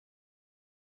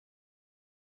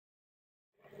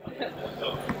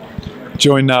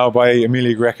Joined now by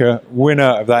Emelia Górecka, winner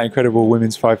of that incredible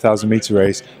women's 5,000 metre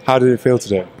race. How did it feel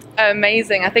today?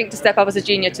 Amazing. I think to step up as a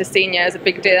junior to senior is a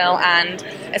big deal, and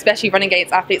especially running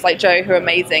against athletes like Jo, who are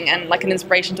amazing and like an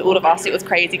inspiration to all of us. It was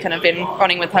crazy kind of been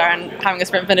running with her and having a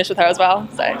sprint finish with her as well.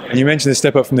 So. And you mentioned the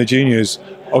step up from the juniors,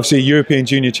 obviously European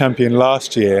junior champion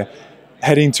last year,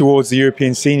 heading towards the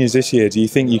European seniors this year. Do you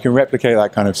think you can replicate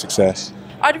that kind of success?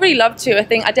 I'd really love to. I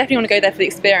think I definitely want to go there for the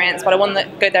experience, but I want to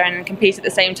go there and compete at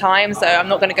the same time. So I'm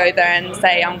not going to go there and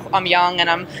say I'm young and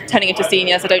I'm turning into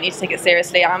senior, so I don't need to take it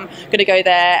seriously. I'm going to go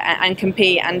there and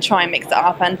compete and try and mix it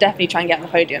up and definitely try and get on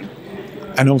the podium.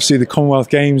 And obviously the Commonwealth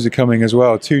Games are coming as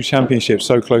well, 2 championships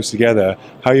so close together.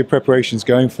 How are your preparations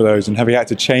going for those, and have you had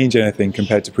to change anything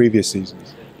compared to previous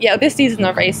seasons? Yeah, this season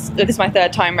I've raced, this is my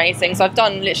 3rd time racing, so I've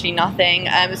done literally nothing.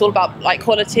 It's all about like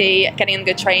quality, getting in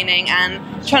good training and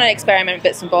trying to experiment with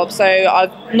bits and bobs. So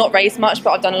I've not raced much, but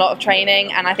I've done a lot of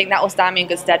training, and I think that will stand me in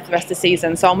good stead for the rest of the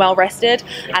season. So I'm well rested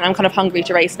and I'm kind of hungry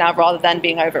to race now rather than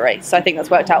being over raced. So I think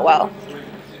that's worked out well.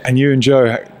 And you and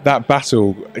Jo, that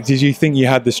battle, did you think you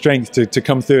had the strength to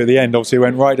come through at the end? Obviously it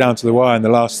went right down to the wire, and the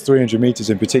last 300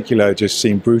 metres in particular just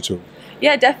seemed brutal.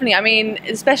 Yeah, definitely. I mean,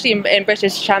 especially in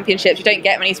British Championships, you don't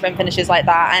get many sprint finishes like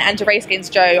that. And to race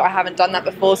against Jo, I haven't done that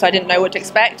before, so I didn't know what to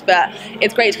expect. But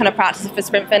it's great to kind of practice for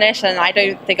sprint finish, and I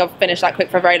don't think I've finished that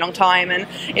quick for a very long time. And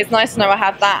it's nice to know I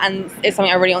have that, and it's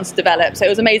something I really want to develop. So it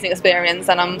was an amazing experience,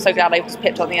 and I'm so glad I was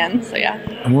pipped on the end. So yeah.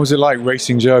 And what was it like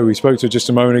racing Jo? We spoke to her just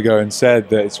a moment ago and said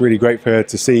that it's really great for her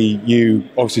to see you,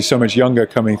 obviously so much younger,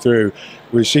 coming through.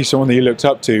 Was she someone that you looked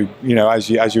up to, you know, as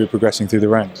you were progressing through the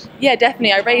ranks? Yeah,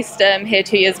 definitely. I raced here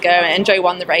 2 years ago, and Jo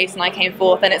won the race, and I came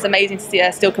 4th. And it's amazing to see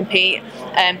her still compete.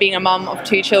 Being a mum of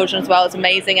 2 children as well is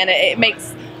amazing, and it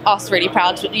makes us really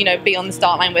proud to, you know, be on the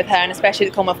start line with her, and especially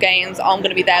the Commonwealth Games. I'm going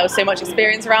to be there with so much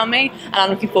experience around me, and I'm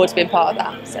looking forward to being part of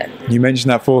that. So. You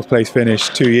mentioned that 4th place finish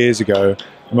 2 years ago.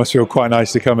 It must feel quite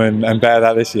nice to come and bear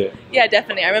that this year. Yeah,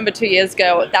 definitely. I remember 2 years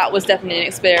ago, that was definitely an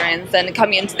experience. And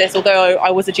coming into this, although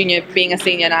I was a junior, being a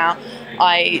senior now,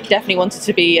 I definitely wanted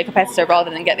to be a competitor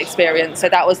rather than get the experience. So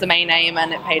that was the main aim,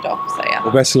 and it paid off. So yeah.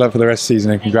 Well, best of luck for the rest of the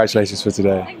season, and congratulations for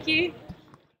today. Thank you.